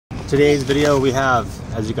Today's video we have,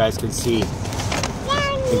 as you guys can see,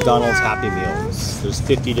 McDonald's Happy Meals. There's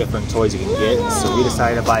 50 different toys you can get, so we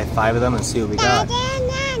decided to buy 5 of them and see what we got.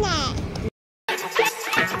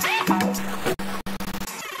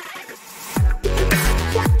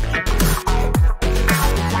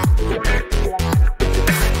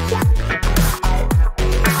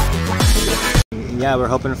 Yeah, we're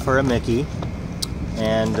hoping for a Mickey.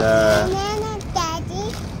 And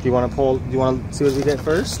do you want to pull? Do you want to see what we get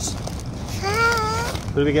first?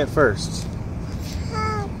 What do we get first?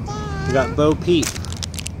 We got Bo Peep.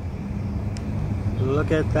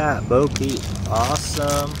 Look at that, Bo Peep.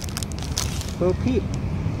 Awesome. Bo Peep.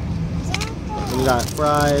 And we got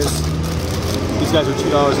fries. These guys are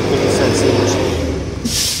 $2.50 each.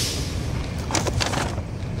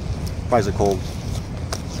 Fries are cold.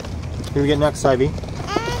 Who do we get next, Ivy?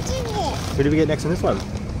 Who do we get next in this one?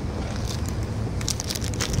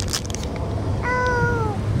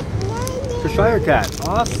 Cheshire Cat.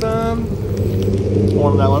 Awesome.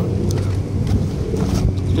 One on that one.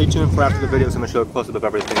 Stay tuned for after the video, so I'm going to show a close-up of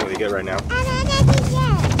everything that we get right now.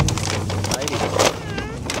 Ivy.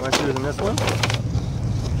 You want to see who's in this one?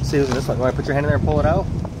 See who's in this one. You want to put your hand in there and pull it out?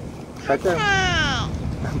 Right there.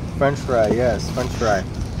 French fry, yes. French fry.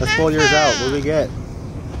 Let's pull yours out. What do we get?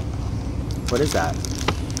 What is that?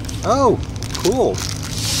 Oh, cool.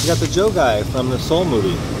 We got the Joe guy from the Soul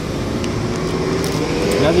movie.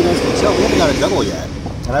 And as you guys can tell, we haven't got a double yet.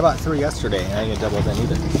 And I bought 3 yesterday, and I didn't get double then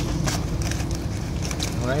either.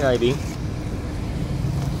 Alright, Ivy.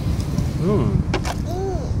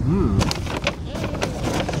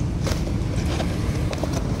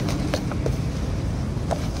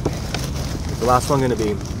 What's the last one going to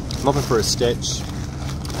be? I'm hoping for a Stitch.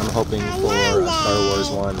 I'm hoping for a Star Wars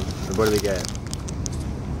one. What do we get?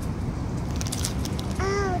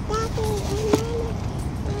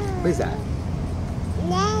 What is that?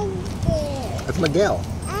 That's Miguel.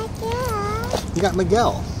 You got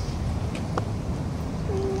Miguel.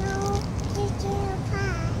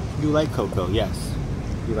 You like Coco, yes.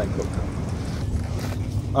 You like Coco.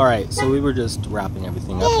 Alright, so we were just wrapping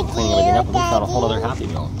everything up and cleaning everything up, and we found a whole other Happy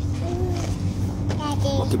Meal.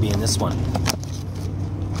 What could be in this one?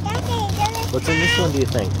 What's in this one, do you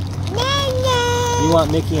think? You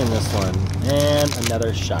want Mickey in this one. And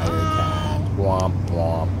another Shire Cat. Womp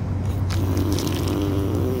womp.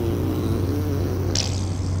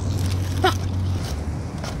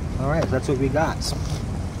 Alright, that's what we got.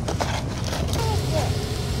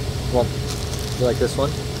 Well, you like this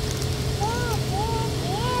one?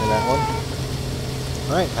 And that one?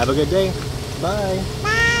 Alright, have a good day. Bye.